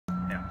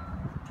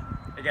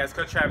Hey guys,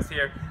 Coach Travis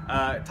here,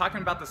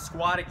 talking about the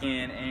squat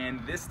again, and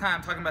this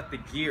time talking about the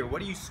gear.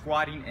 What are you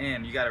squatting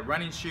in? You got a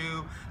running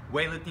shoe,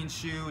 weightlifting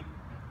shoe,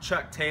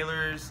 Chuck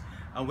Taylors,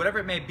 whatever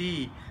it may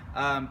be.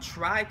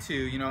 Try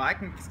to, I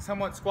can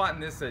somewhat squat in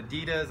this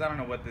Adidas, I don't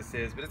know what this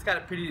is, but it's got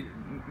a pretty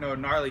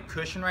gnarly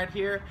cushion right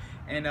here.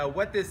 And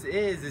what this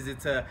is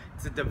it's a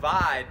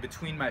divide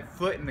between my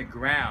foot and the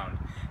ground.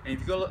 And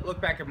if you go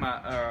look back at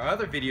our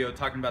other video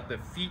talking about the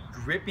feet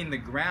gripping the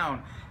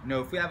ground,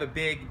 if we have a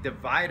big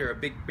divider, a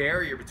big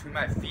barrier between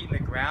my feet and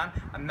the ground,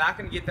 I'm not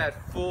going to get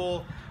that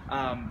full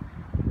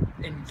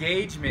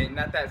engagement,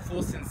 not that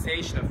full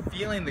sensation of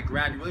feeling the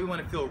ground. You really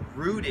want to feel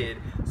rooted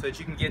so that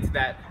you can get to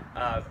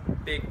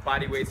that big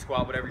body weight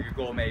squat, whatever your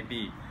goal may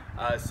be.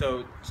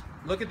 So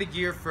look at the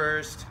gear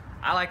first.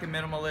 I like a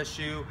minimalist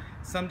shoe.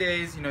 Some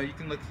days, you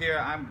can look here,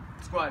 I'm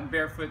squatting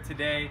barefoot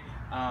today.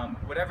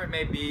 Whatever it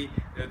may be,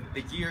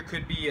 the gear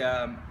could be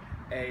a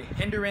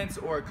hindrance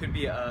or it could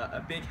be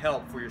a big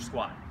help for your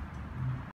squat.